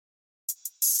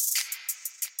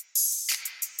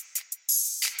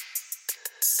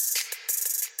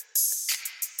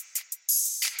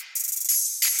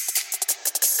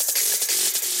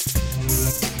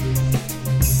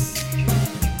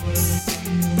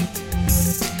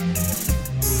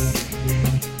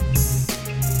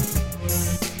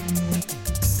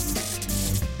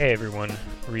Hey everyone,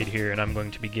 Reed here, and I'm going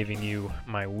to be giving you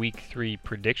my week 3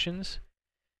 predictions.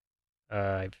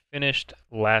 I finished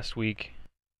last week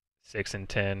 6 and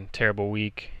 10, terrible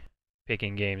week.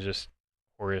 Picking games just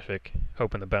horrific.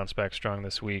 Hoping to bounce back strong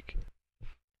this week.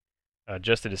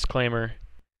 Just a disclaimer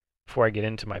before I get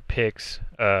into my picks.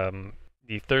 The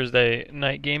Thursday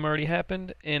night game already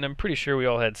happened, and I'm pretty sure we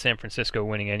all had San Francisco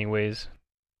winning anyways.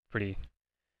 Pretty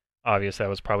obvious that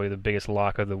was probably the biggest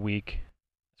lock of the week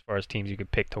as far as teams you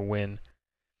could pick to win.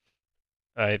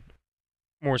 I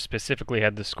more specifically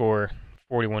had the score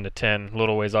 41 to 10, a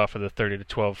little ways off of the 30 to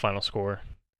 12 final score.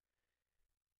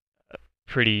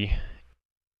 Pretty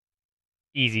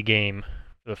easy game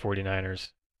for the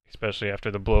 49ers, especially after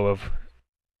the blow of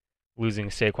losing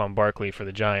Saquon Barkley for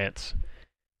the Giants.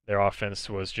 Their offense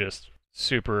was just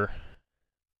super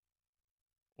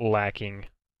lacking,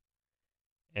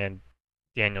 and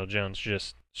Daniel Jones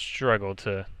just struggled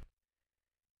to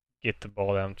get the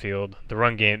ball downfield. The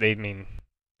run game,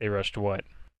 they rushed what?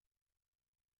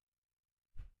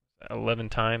 11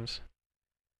 times.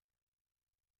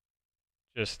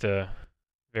 Just a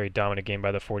very dominant game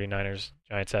by the 49ers.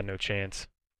 Giants had no chance.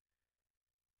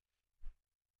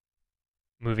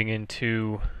 Moving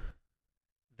into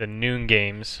the noon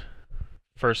games.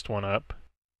 First one up,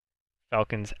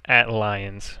 Falcons at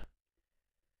Lions.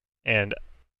 And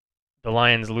the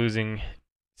Lions losing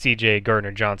C.J.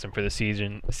 Gardner-Johnson for the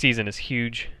season is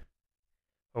huge.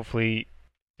 Hopefully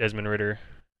Desmond Ridder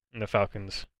and the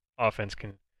Falcons offense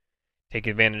can take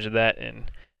advantage of that, and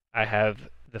I have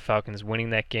the Falcons winning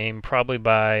that game probably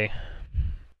by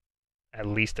at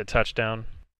least a touchdown.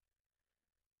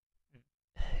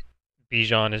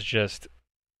 Bijan is just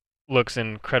looks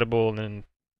incredible, and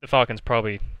the Falcons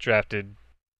probably drafted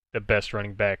the best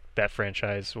running back that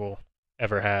franchise will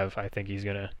ever have. I think he's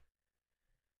gonna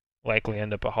likely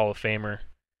end up a Hall of Famer.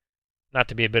 Not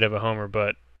to be a bit of a homer,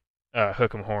 but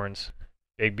hook 'em horns.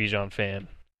 Big Bijan fan.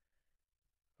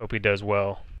 Hope he does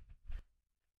well.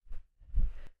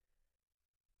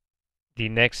 The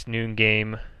next noon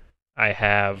game I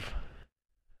have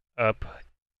up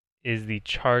is the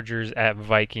Chargers at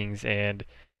Vikings, and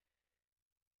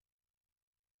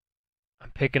I'm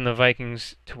picking the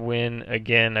Vikings to win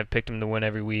again. I've picked them to win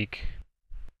every week.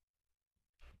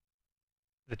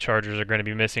 The Chargers are going to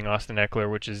be missing Austin Eckler,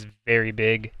 which is very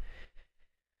big,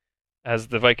 as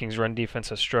the Vikings' run defense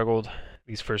has struggled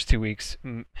these first 2 weeks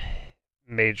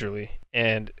majorly,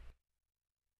 and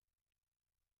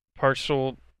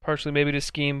partially maybe to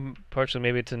scheme, partially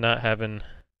maybe to not having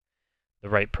the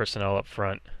right personnel up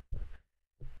front.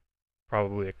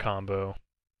 Probably a combo.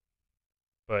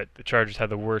 But the Chargers had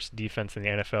the worst defense in the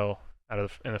NFL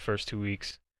in the first 2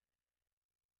 weeks.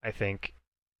 I think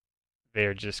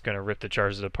they're just going to rip the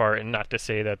Chargers apart, and not to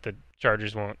say that the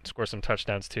Chargers won't score some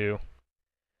touchdowns too,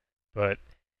 but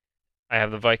I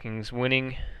have the Vikings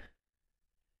winning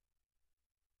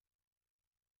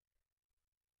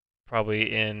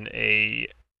probably in a,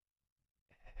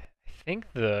 I think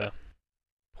the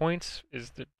points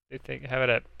is that they have it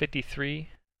at 53.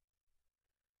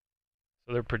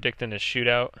 So they're predicting a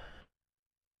shootout.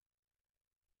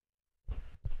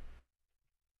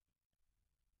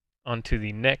 On to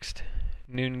the next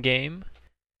noon game.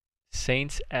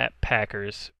 Saints at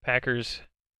Packers. Packers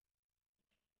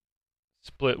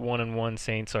split 1-1.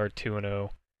 Saints are 2-0.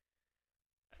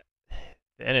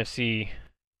 The NFC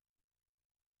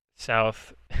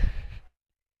South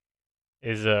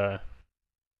is they're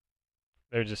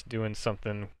just doing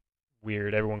something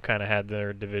weird. Everyone kind of had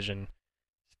their division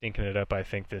stinking it up, I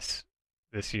think, this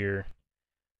year,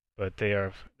 but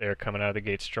they're coming out of the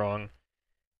gate strong.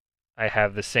 I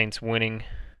have the Saints winning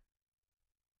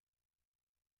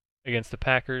against the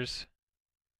Packers.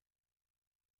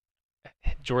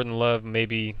 Jordan Love,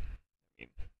 maybe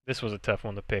this was a tough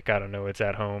one to pick. I don't know. It's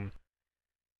at home.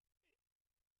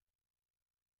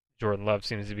 Jordan Love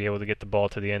seems to be able to get the ball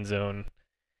to the end zone.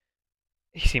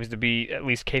 He seems to be at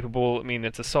least capable. I mean,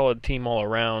 it's a solid team all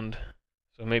around.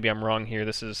 So maybe I'm wrong here.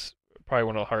 This is probably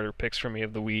one of the harder picks for me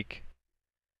of the week.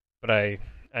 But I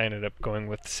ended up going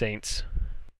with the Saints.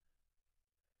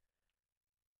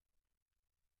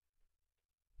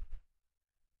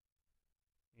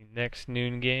 The next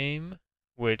noon game,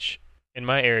 which in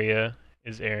my area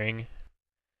is airing,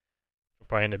 will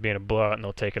probably end up being a blowout and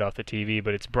they'll take it off the TV,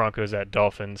 but it's Broncos at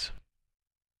Dolphins.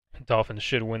 Dolphins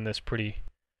should win this pretty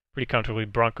comfortably.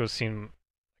 Broncos seem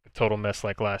like a total mess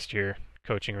like last year.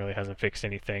 Coaching really hasn't fixed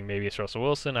anything. Maybe it's Russell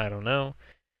Wilson, I don't know.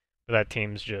 But that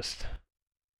team's just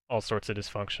all sorts of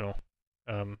dysfunctional.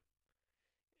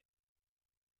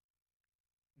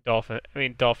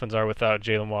 Dolphins are without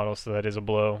Jalen Waddle, so that is a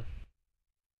blow.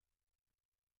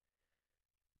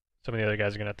 Some of the other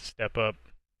guys are going to have to step up,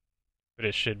 but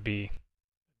it should be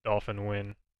Dolphin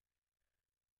win.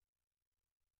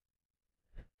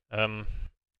 Um,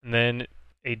 and then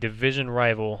a division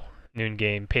rival noon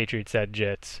game, Patriots at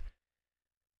Jets.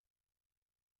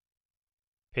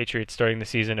 Patriots starting the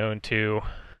season 0-2.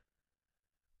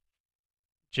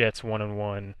 Jets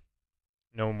 1-1.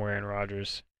 No more Aaron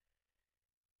Rodgers.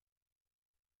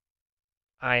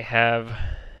 I have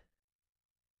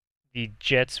the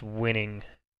Jets winning,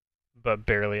 but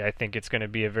barely. I think it's going to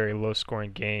be a very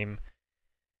low-scoring game.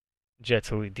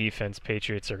 Jets elite defense.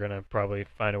 Patriots are going to probably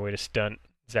find a way to stunt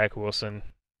Zach Wilson.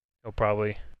 He'll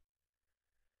probably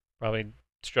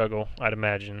struggle, I'd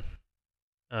imagine.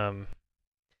 To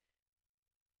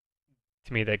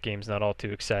me, that game's not all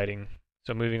too exciting.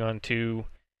 So moving on to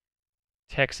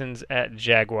Texans at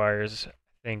Jaguars.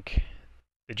 I think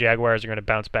the Jaguars are going to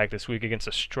bounce back this week against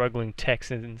a struggling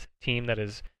Texans team that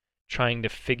is trying to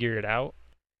figure it out.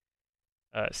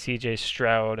 CJ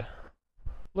Stroud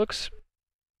looks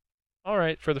all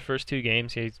right for the first two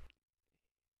games. He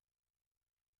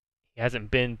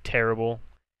hasn't been terrible.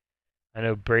 I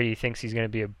know Brady thinks he's going to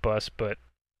be a bust, but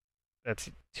that's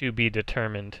to be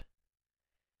determined.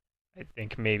 I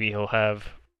think maybe he'll have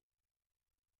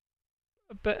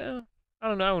I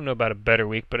don't know about a better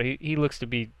week, but he looks to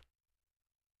be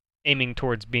aiming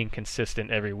towards being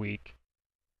consistent every week.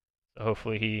 So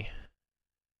hopefully he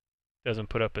doesn't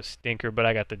put up a stinker, but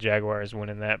I got the Jaguars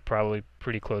winning that. Probably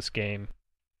pretty close game.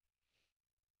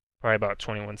 Probably about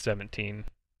 21-17,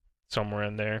 somewhere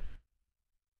in there.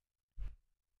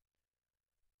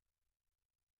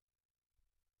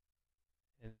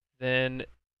 And then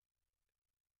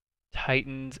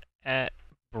Titans at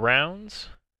Browns.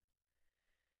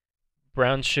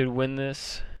 Browns should win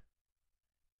this.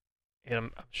 And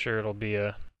I'm sure it'll be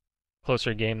a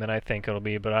closer game than I think it'll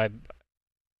be, but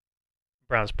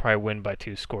Browns probably win by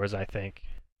 2 scores, I think.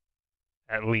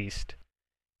 At least.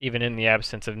 Even in the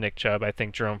absence of Nick Chubb, I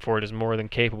think Jerome Ford is more than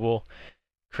capable.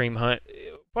 Kareem Hunt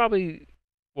probably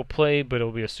will play, but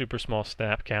it'll be a super small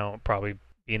snap count. Probably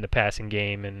be in the passing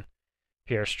game, and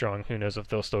Pierre Strong, who knows if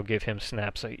they'll still give him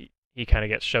snaps. He kind of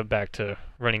gets shoved back to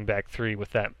running back 3 with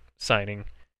that signing.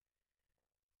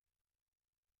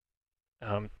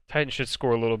 Titans should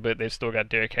score a little bit. They've still got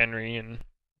Derrick Henry, and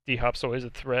D-Hop's always a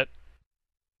threat.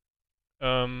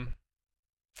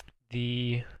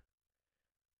 The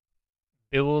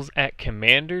Bills at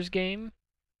Commanders game.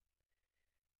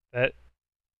 That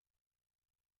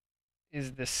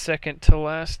is the second to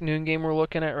last noon game we're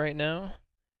looking at right now.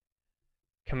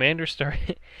 Commanders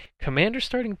starting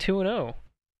 2-0.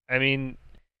 I mean,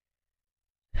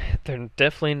 they're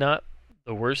definitely not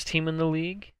the worst team in the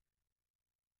league.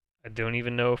 I don't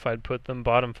even know if I'd put them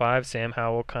bottom 5. Sam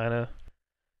Howell kind of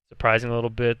surprising a little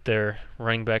bit. Their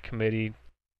running back committee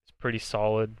is pretty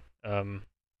solid.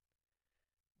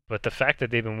 But the fact that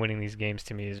they've been winning these games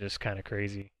to me is just kind of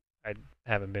crazy. I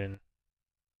haven't been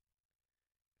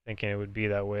thinking it would be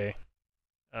that way.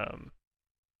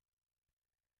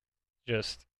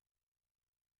 Just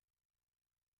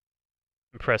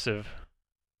impressive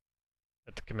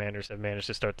that the Commanders have managed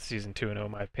to start the season 2-0,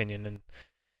 in my opinion, and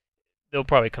they'll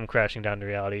probably come crashing down to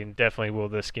reality, and definitely will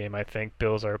this game, I think.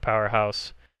 Bills are a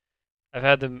powerhouse. I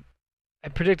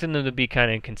predicted them to be kind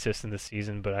of inconsistent this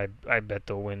season, but I bet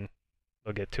they'll win.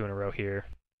 They'll get 2 in a row here.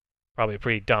 Probably a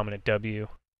pretty dominant W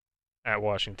at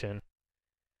Washington.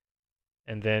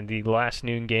 And then the last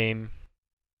noon game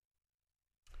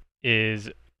is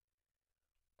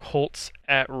Colts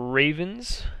at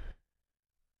Ravens.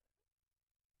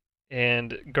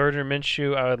 And Gardner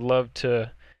Minshew,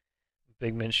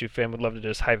 big Minshew fan, would love to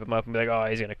just hype him up and be like, oh,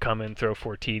 he's going to come in, throw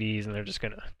 4 TDs, and they're just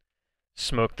going to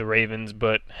smoke the Ravens.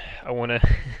 But I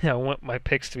want my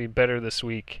picks to be better this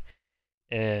week.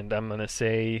 And I'm going to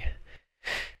say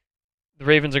the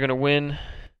Ravens are going to win,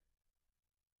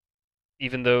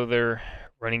 even though their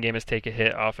running game has taken a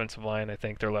hit. Offensive line, I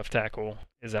think their left tackle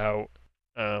is out.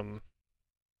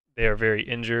 They are very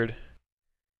injured,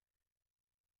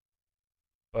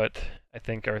 but I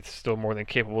think are still more than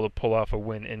capable to pull off a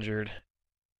win injured,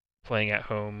 playing at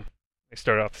home. They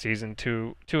started off the season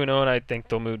 2-0, and I think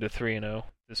they'll move to 3-0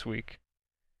 this week.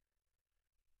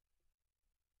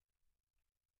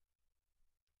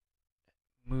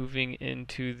 Moving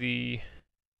into the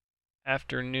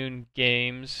afternoon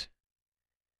games,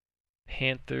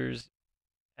 Panthers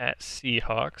at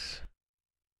Seahawks.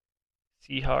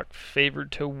 Seahawks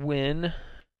favored to win.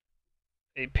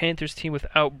 A Panthers team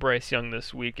without Bryce Young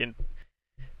this week, and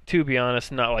to be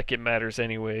honest, not like it matters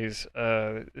anyways.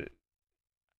 I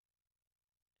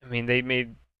mean, they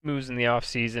made moves in the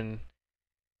offseason.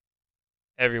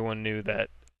 Everyone knew that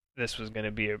this was going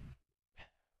to be a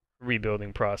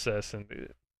rebuilding process, and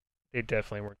they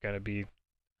definitely weren't going to be.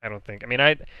 I don't think. I mean,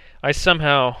 I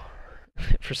somehow,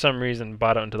 for some reason,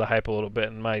 bought onto the hype a little bit,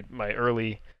 and my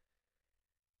early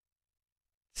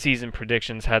season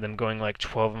predictions had them going like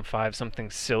 12-5,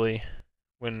 something silly.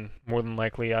 When more than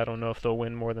likely, I don't know if they'll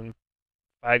win more than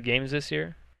 5 games this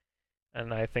year,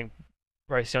 and I think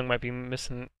Bryce Young might be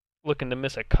looking to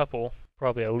miss a couple,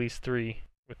 probably at least 3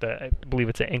 with that. I believe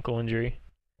it's an ankle injury.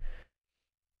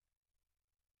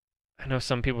 I know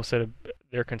some people said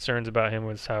their concerns about him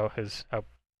was how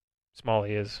small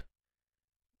he is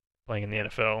playing in the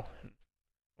NFL.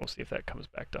 We'll see if that comes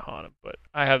back to haunt him. But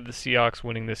I have the Seahawks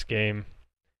winning this game,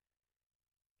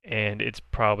 and it's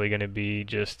probably going to be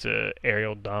just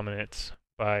aerial dominance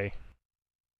by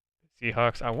the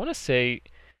Seahawks. I want to say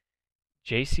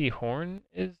J.C. Horn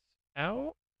is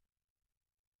out.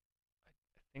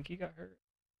 I think he got hurt.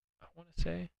 I want to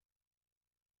say.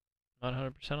 Not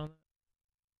 100% on that.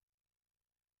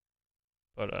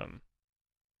 But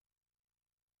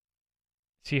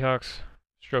Seahawks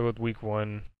struggled week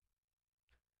 1.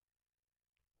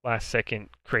 Last second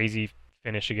crazy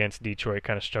finish against Detroit,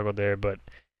 kind of struggled there, but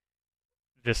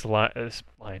this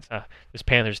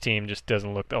Panthers team just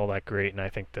doesn't look all that great, and I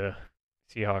think the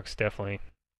Seahawks definitely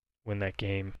win that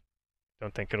game.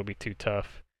 Don't think it'll be too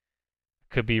tough.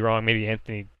 Could be wrong. Maybe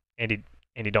Andy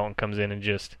Dalton comes in and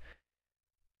just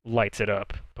lights it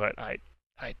up, but I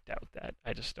doubt that.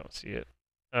 I just don't see it.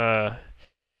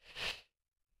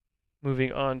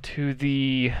 Moving on to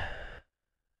the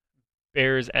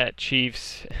Bears at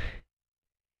Chiefs.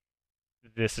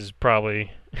 This is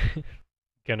probably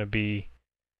gonna be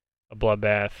a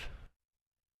bloodbath.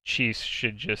 Chiefs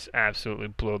should just absolutely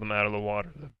blow them out of the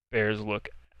water. The Bears look,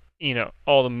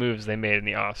 all the moves they made in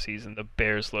the offseason, the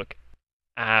Bears look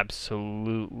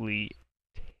absolutely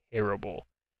terrible.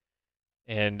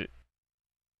 And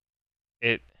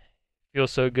it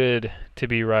feels so good to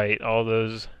be right. All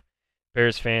those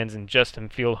Bears fans and Justin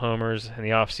Field homers in the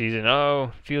offseason.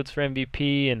 Oh, Fields for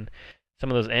MVP, and some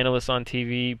of those analysts on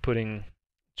TV putting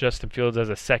Justin Fields as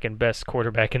a second best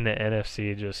quarterback in the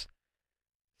NFC. Just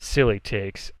silly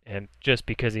takes. And just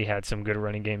because he had some good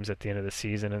running games at the end of the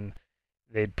season, and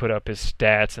they'd put up his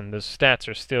stats, and those stats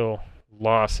are still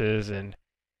losses, and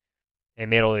they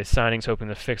made all these signings hoping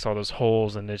to fix all those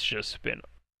holes, and it's just been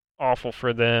awful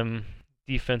for them.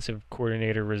 Defensive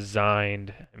coordinator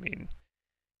resigned. I mean,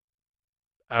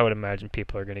 I would imagine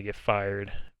people are going to get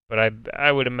fired, but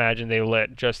I would imagine they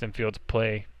let Justin Fields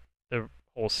play the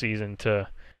whole season to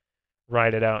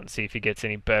ride it out and see if he gets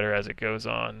any better as it goes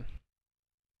on.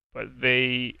 But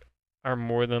they are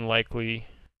more than likely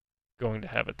going to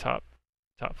have a top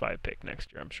 5 pick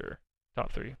next year, I'm sure.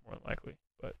 Top 3, more than likely.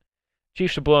 But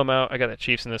Chiefs should blow them out. I got the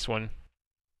Chiefs in this one.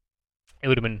 It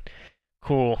would have been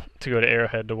cool to go to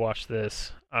Arrowhead to watch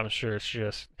this. I'm sure it's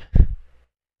just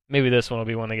maybe this one will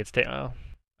be one that gets taken. I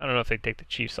don't know if they take the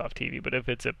Chiefs off TV, but if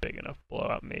it's a big enough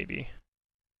blowout, maybe.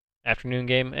 Afternoon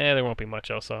game, there won't be much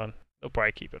else on. They'll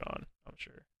probably keep it on, I'm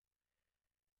sure.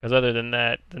 Because other than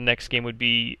that, the next game would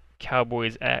be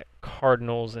Cowboys at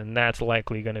Cardinals, and that's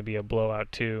likely going to be a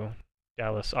blowout too.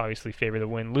 Dallas obviously favored the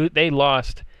win. They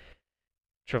lost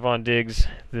Trevon Diggs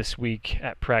this week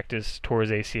at practice, tore his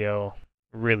ACL.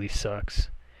 Really sucks.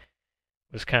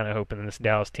 Was kind of hoping this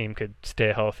Dallas team could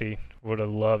stay healthy. Would have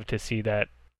loved to see that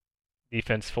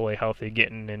defense fully healthy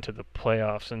getting into the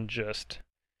playoffs and just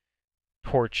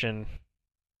torching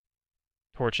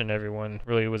everyone.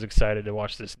 Really was excited to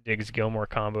watch this Diggs-Gilmore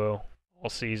combo all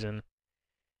season,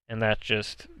 and that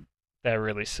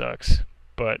really sucks.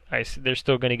 But they're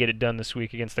still going to get it done this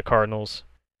week against the Cardinals.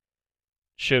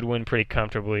 Should win pretty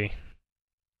comfortably.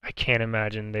 I can't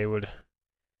imagine they would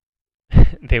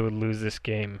lose this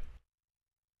game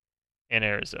in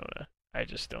Arizona. I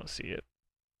just don't see it.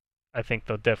 I think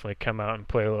they'll definitely come out and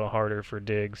play a little harder for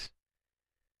Diggs.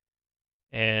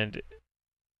 And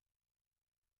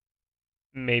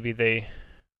maybe they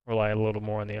rely a little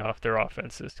more on their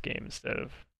offense this game instead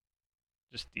of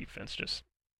just defense, just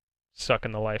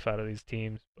sucking the life out of these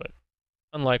teams. But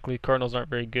unlikely. Cardinals aren't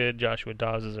very good. Joshua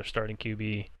Dobbs is their starting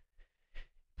QB.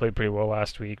 Played pretty well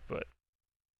last week, but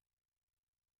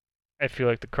I feel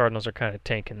like the Cardinals are kind of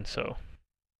tanking, so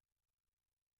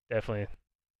definitely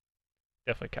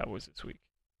Cowboys this week.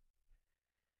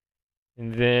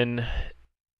 And then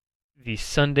the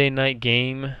Sunday night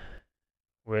game,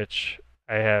 which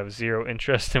I have zero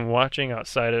interest in watching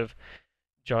outside of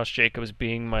Josh Jacobs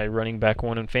being my running back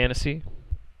 1 in fantasy,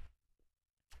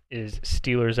 is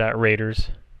Steelers at Raiders.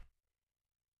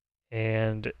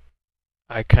 And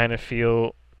I kind of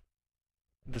feel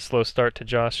the slow start to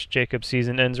Josh Jacobs'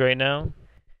 season ends right now.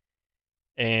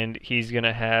 And he's going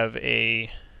to have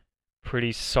a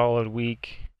pretty solid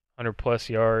week, 100 plus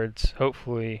yards,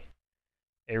 hopefully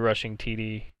a rushing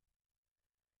TD,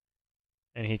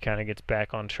 and he kind of gets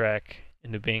back on track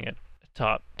into being a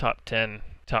top 10,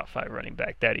 top 5 running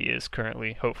back that he is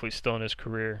currently, hopefully still in his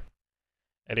career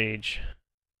at age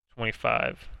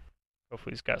 25.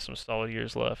 Hopefully he's got some solid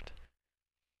years left.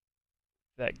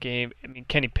 That game, I mean,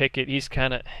 Kenny Pickett, he's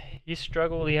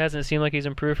struggled. He hasn't seemed like he's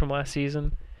improved from last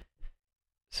season.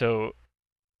 So,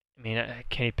 I mean,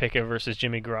 Kenny Pickett versus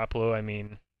Jimmy Garoppolo, I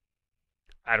mean,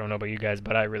 I don't know about you guys,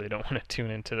 but I really don't want to tune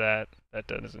into that. That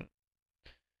doesn't.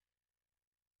 If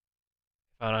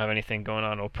I don't have anything going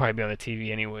on, it'll probably be on the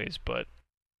TV anyways, but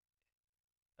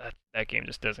that game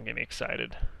just doesn't get me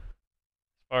excited.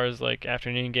 As far as like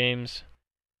afternoon games,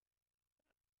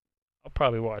 I'll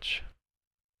probably watch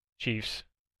Chiefs.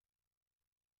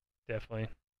 Definitely.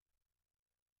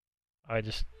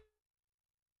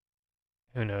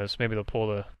 Who knows? Maybe they'll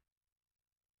put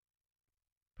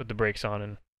the brakes on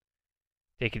and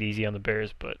take it easy on the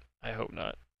Bears, but I hope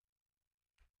not.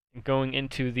 Going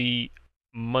into the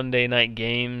Monday night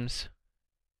games,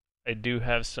 I do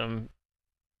have some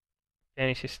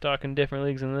fantasy stock in different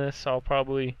leagues in this. I'll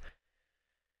probably,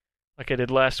 like I did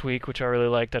last week, which I really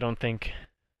liked, I don't think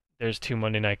there's 2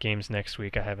 Monday night games next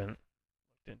week. I haven't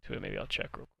looked into it. Maybe I'll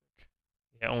check real quick.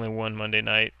 Yeah, only one Monday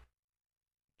night.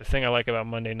 The thing I like about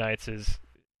Monday nights is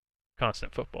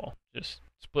constant football. Just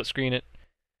split screen it.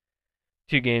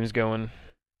 2 games going.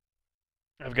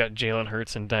 I've got Jalen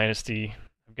Hurts in Dynasty.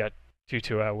 I've got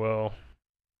Tutu Atwell.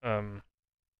 I've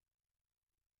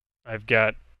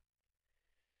got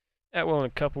Atwell in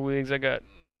a couple leagues. I got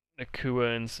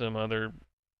Nakua and some other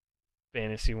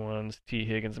fantasy ones. T.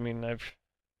 Higgins. I mean, I've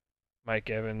Mike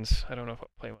Evans. I don't know if I'll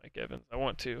play Mike Evans. I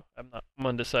want to. I'm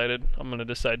undecided. I'm gonna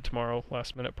decide tomorrow,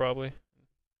 last minute probably.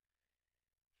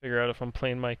 Figure out if I'm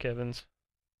playing Mike Evans.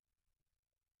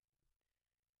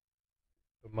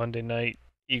 Monday night,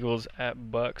 Eagles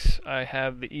at Bucks. I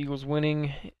have the Eagles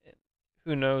winning.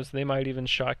 Who knows? They might even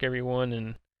shock everyone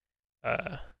and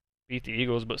beat the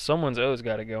Eagles, but someone's always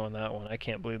got to go on that one. I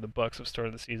can't believe the Bucks have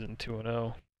started the season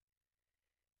 2-0.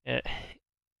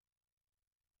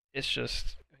 It's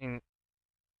just, I mean,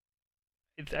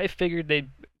 I figured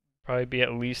they'd probably be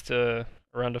at least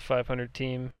around a 500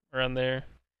 team around there.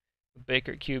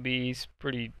 Baker QB's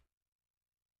pretty,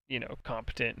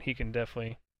 competent. He can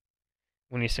definitely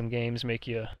win you some games, make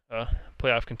you a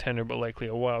playoff contender, but likely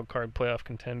a wild card playoff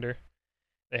contender.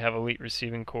 They have elite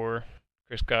receiving core,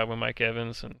 Chris Godwin, Mike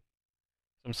Evans, and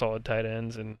some solid tight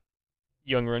ends and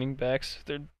young running backs.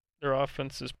 Their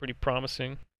offense is pretty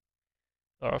promising.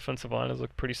 Our offensive line has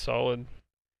looked pretty solid.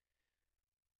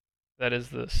 That is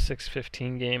the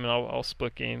 6:15 game, and I'll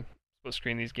split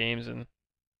screen these games, and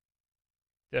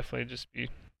definitely just be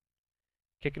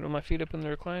kicking with my feet up in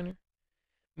the recliner.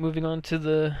 Moving on to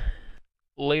the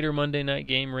later Monday night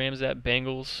game, Rams at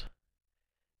Bengals.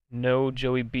 No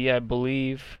Joey B, I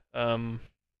believe. To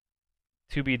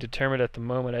be determined at the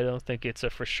moment. I don't think it's a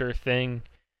for sure thing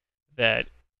that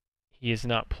he is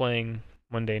not playing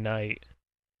Monday night.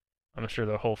 I'm sure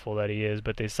they're hopeful that he is,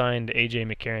 but they signed A.J.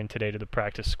 McCarron today to the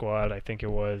practice squad, I think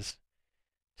it was,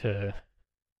 to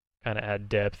kind of add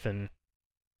depth and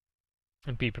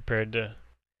be prepared to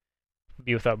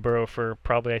be without Burrow for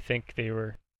probably, I think they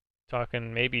were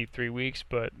talking maybe 3 weeks,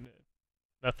 but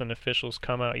nothing official's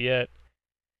come out yet.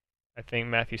 I think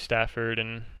Matthew Stafford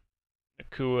and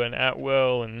Nakua and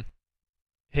Atwell and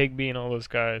Higbee and all those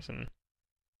guys, and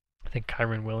I think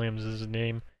Kyron Williams is his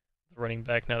name, the running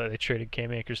back now that they traded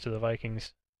Cam Akers to the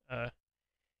Vikings.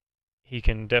 He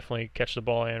can definitely catch the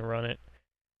ball and run it.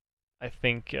 I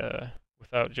think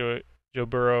without Joe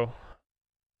Burrow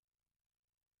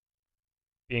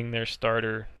being their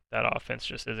starter, that offense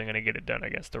just isn't going to get it done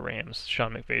against the Rams.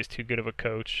 Sean McVay is too good of a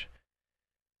coach.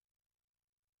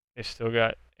 They still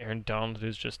got Aaron Donald,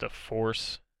 who's just a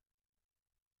force.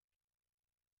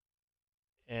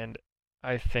 And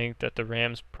I think that the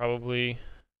Rams probably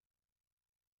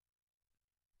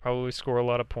score a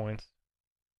lot of points.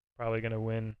 Probably going to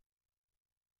win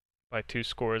by 2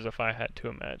 scores if I had to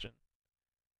imagine.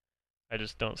 I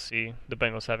just don't see the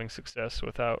Bengals having success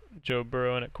without Joe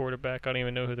Burrow in at quarterback. I don't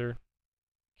even know who their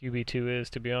QB2 is,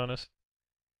 to be honest.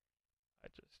 I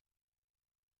just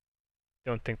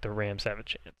don't think the Rams have a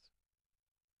chance.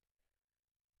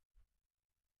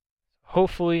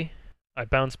 Hopefully, I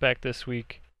bounce back this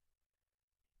week,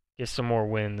 get some more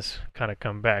wins, kind of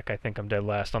come back. I think I'm dead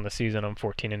last on the season. I'm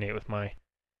 14-8 with my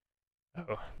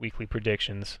weekly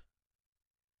predictions.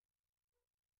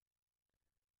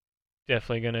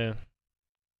 Definitely gonna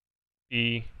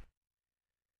be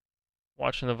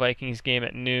watching the Vikings game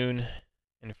at noon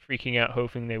and freaking out,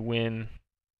 hoping they win.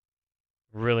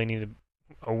 Really need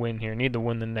a win here. Need to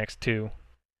win the next two.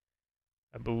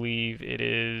 I believe it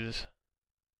is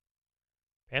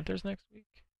Panthers next week.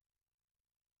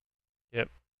 Yep,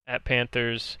 at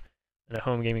Panthers, and a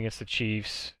home game against the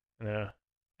Chiefs, and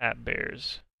at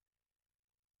Bears.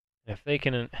 If they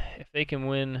can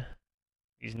win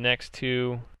these next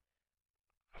two,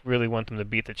 I really want them to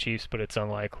beat the Chiefs, but it's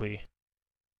unlikely.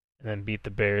 And then beat the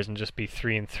Bears and just be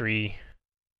 3-3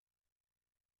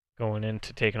 going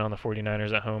into taking on the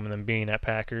 49ers at home and then being at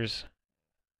Packers.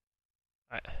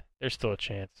 There's still a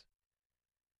chance.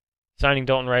 Signing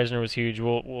Dalton Risner was huge.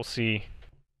 We'll see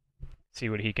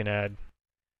what he can add.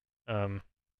 Cam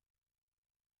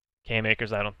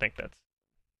Akers, I don't know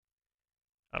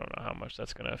how much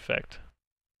that's going to affect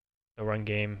the run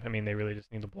game. I mean, they really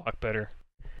just need to block better.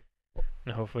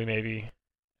 And hopefully maybe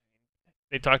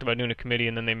they talked about doing a committee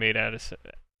and then they made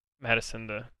Madison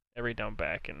the every down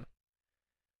back, and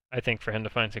I think for him to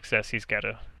find success, he's got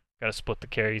to split the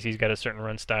carries. He's got a certain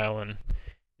run style, and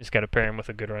he's got to pair him with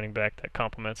a good running back that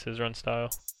complements his run style.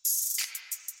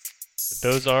 But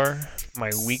those are my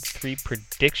week 3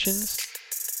 predictions.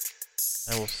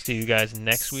 I will see you guys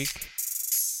next week.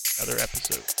 Another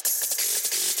episode.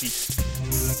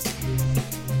 Peace.